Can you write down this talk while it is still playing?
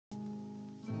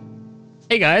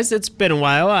Hey guys, it's been a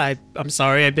while. I'm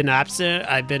sorry I've been absent.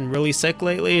 I've been really sick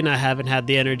lately and I haven't had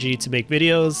the energy to make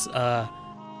videos.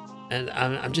 And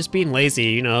I'm just being lazy,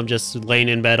 you know, I'm just laying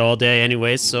in bed all day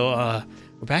anyway. So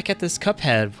we're back at this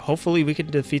Cuphead. Hopefully we can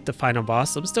defeat the final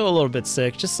boss. I'm still a little bit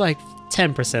sick, just like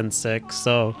 10% sick.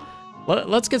 So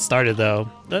let's get started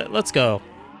though. Let's go.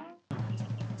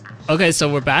 Okay, so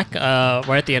we're back.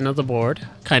 We're at the end of the board,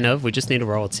 kind of. We just need to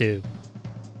roll 2.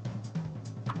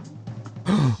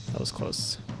 That was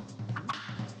close.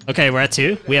 Okay, we're at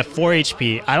 2. We have 4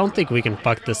 HP. I don't think we can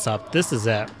fuck this up. This is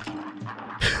it.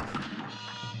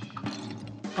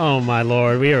 Oh my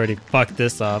lord, we already fucked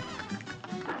this up.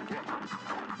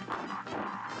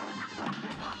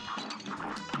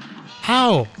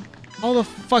 How? How the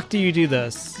fuck do you do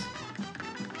this?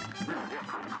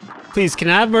 Please, can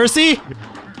I have mercy?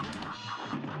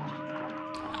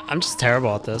 I'm just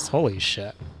terrible at this. Holy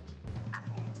shit.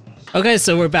 Okay,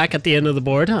 so we're back at the end of the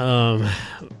board.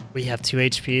 We have 2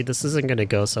 HP. This isn't gonna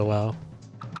go so well.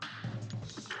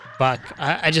 Fuck,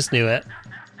 I just knew it.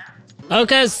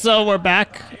 Okay, so we're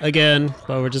back again,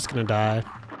 but we're just gonna die.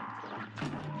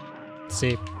 Let's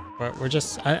see, we're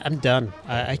just, I'm done.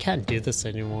 I can't do this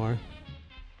anymore.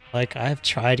 Like, I have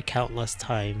tried countless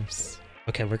times.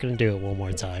 Okay, we're gonna do it one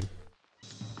more time.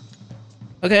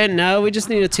 Okay, now we just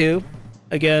need a 2.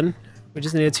 Again, we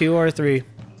just need a 2 or a 3.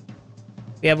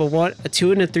 We have a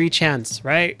 2 and a 3 chance,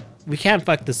 right? We can't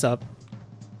fuck this up.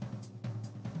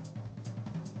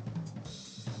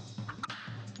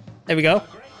 There we go.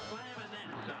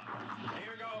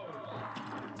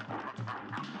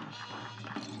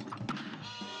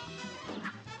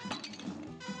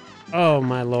 Oh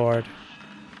my lord.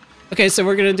 Okay, so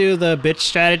we're gonna do the bitch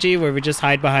strategy where we just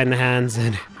hide behind the hands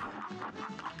and...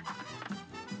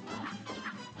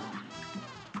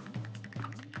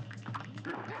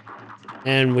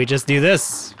 And we just do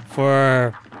this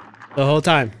for the whole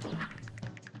time.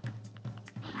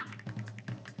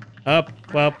 Oh,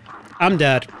 well, I'm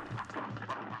dead.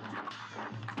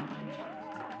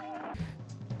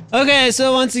 Okay,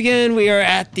 so once again, we are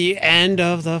at the end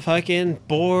of the fucking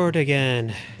board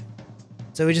again.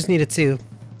 So we just need a 2.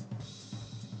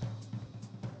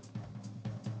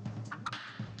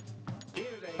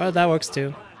 Oh, that works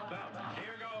too.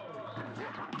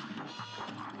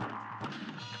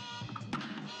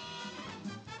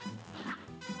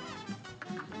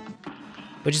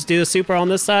 We just do a super on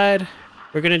this side.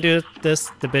 We're gonna do this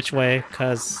the bitch way,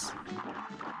 cause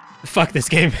fuck this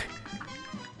game.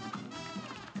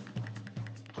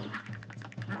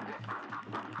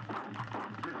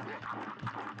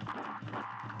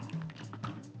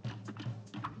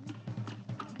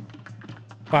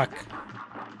 Fuck.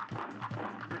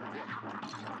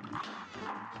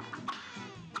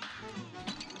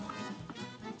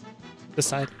 This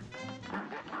side.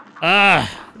 Ah,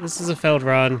 this is a failed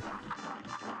run.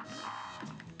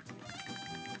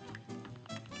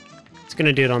 It's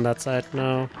gonna do it on that side.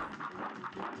 No.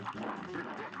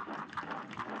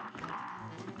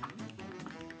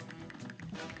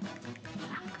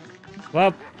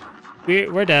 Well,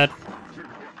 we're dead.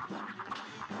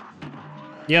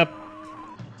 Yep.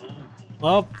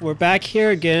 Well, we're back here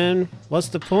again. What's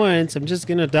the point? I'm just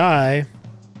gonna die.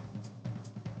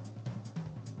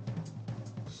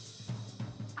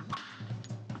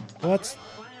 What's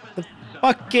the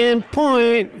fucking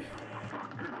point?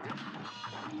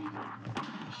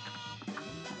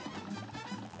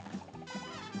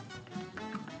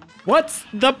 What's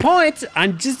the point?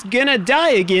 I'm just gonna die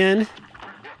again.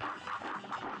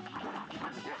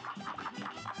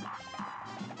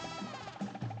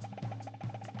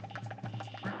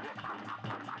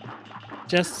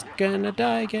 Just gonna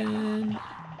die again.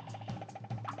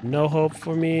 No hope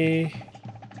for me.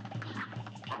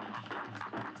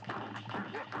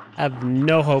 I have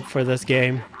no hope for this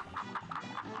game.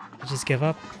 I just give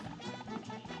up.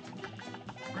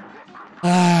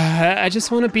 I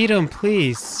just want to beat him,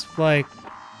 please. Like,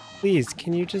 please,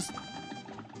 can you just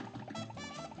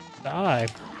die?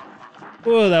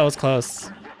 Oh, that was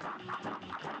close.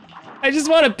 I just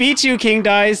want to beat you, King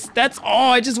Dice. That's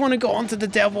all. I just want to go on to the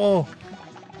devil.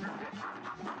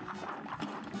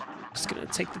 Just gonna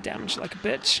take the damage like a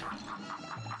bitch.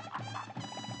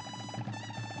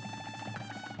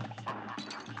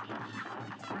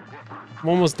 I'm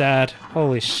almost dead.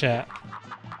 Holy shit.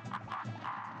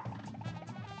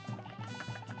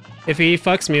 If he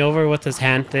fucks me over with his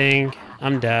hand thing,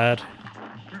 I'm dead.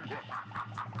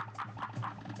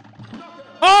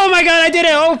 Oh my god, I did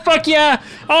it! Oh fuck yeah!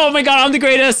 Oh my god, I'm the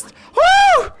greatest!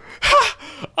 Woo!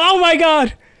 Oh my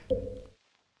god!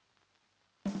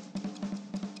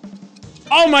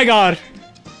 Oh my god!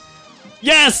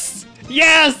 Yes!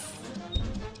 Yes!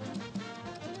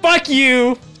 Fuck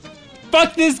you!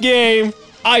 Fuck this game!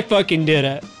 I fucking did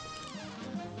it.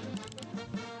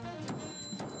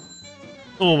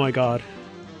 Oh my god.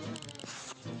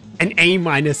 An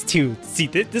A- too. See,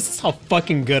 this is how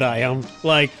fucking good I am.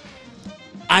 Like,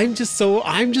 I'm just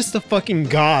a fucking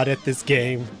god at this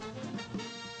game.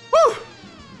 Woo!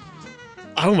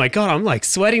 Oh my god, I'm like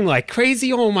sweating like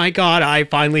crazy. Oh my god, I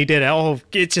finally did it. Oh,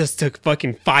 it just took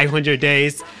fucking 500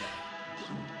 days.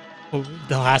 Oh,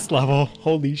 the last level.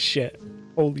 Holy shit.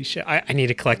 Holy shit. I need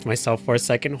to collect myself for a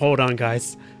second. Hold on,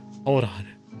 guys. Hold on.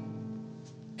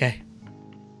 Okay.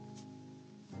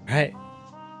 Alright.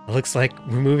 It looks like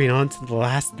we're moving on to the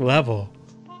last level.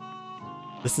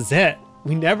 This is it.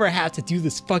 We never have to do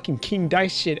this fucking King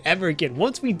Dice shit ever again.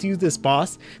 Once we do this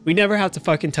boss, we never have to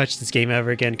fucking touch this game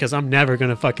ever again, because I'm never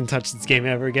gonna fucking touch this game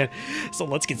ever again. So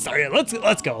let's get started.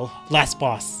 Let's go. Last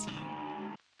boss.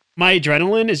 My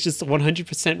adrenaline is just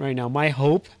 100% right now. My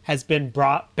hope has been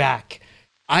brought back.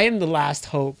 I am the last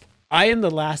hope. I am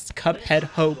the last Cuphead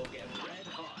hope.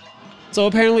 So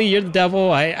apparently you're the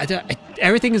devil.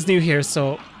 Everything is new here,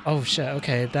 so... Oh shit,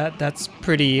 okay, that's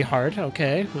pretty hard,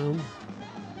 okay.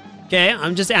 Okay,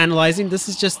 I'm just analyzing. This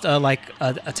is just like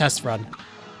a test run.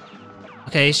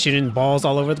 Okay, shooting balls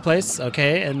all over the place,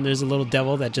 okay, and there's a little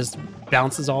devil that just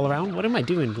bounces all around. What am I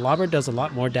doing? Lobber does a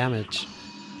lot more damage.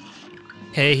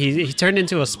 Okay, he turned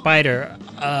into a spider.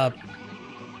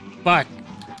 Fuck.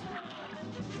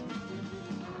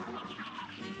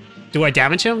 Do I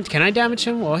damage him? Can I damage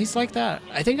him? Well, he's like that.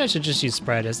 I think I should just use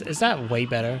spread. Is that way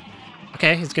better?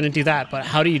 Okay, he's gonna do that, but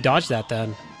how do you dodge that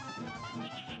then?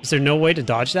 Is there no way to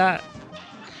dodge that?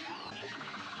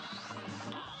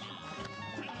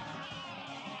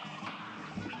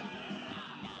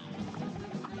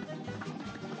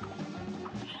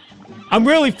 I'm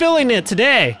really feeling it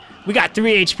today! We got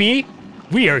 3 HP.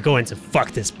 We are going to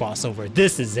fuck this boss over.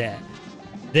 This is it.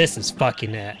 This is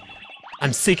fucking it.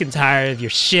 I'm sick and tired of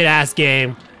your shit-ass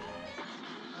game.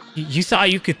 You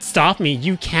thought you could stop me.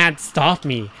 You can't stop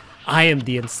me. I am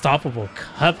the unstoppable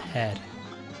Cuphead.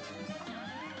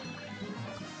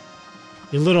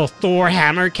 Your little Thor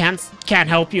hammer can't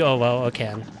help you. Oh well,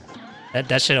 okay.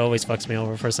 That shit always fucks me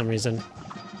over for some reason.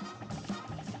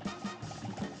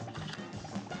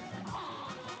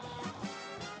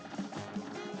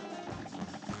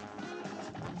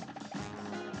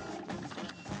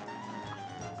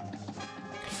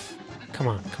 Come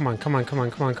on, come on, come on, come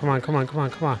on, come on, come on, come on, come on,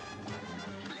 come on.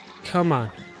 Come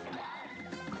on.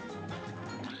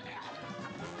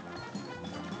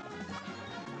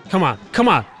 Come on, come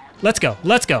on. Let's go,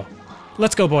 let's go.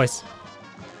 Let's go, boys.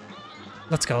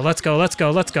 Let's go, let's go, let's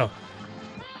go, let's go.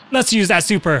 Let's use that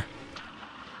super.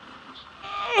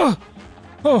 Oh,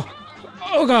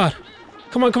 oh god.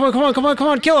 Come on, come on, come on, come on, come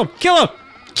on. Kill him, kill him,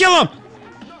 kill him.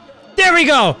 There we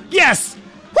go. Yes.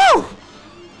 Woo!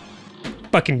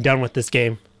 Fucking done with this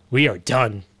game. We are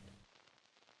done.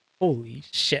 Holy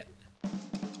shit.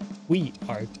 We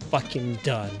are fucking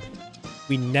done.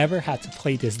 We never had to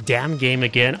play this damn game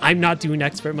again. I'm not doing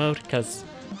expert mode because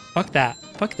fuck that.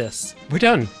 Fuck this. We're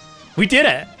done. We did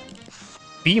it.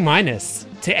 B-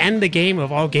 to end the game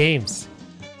of all games.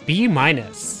 B-.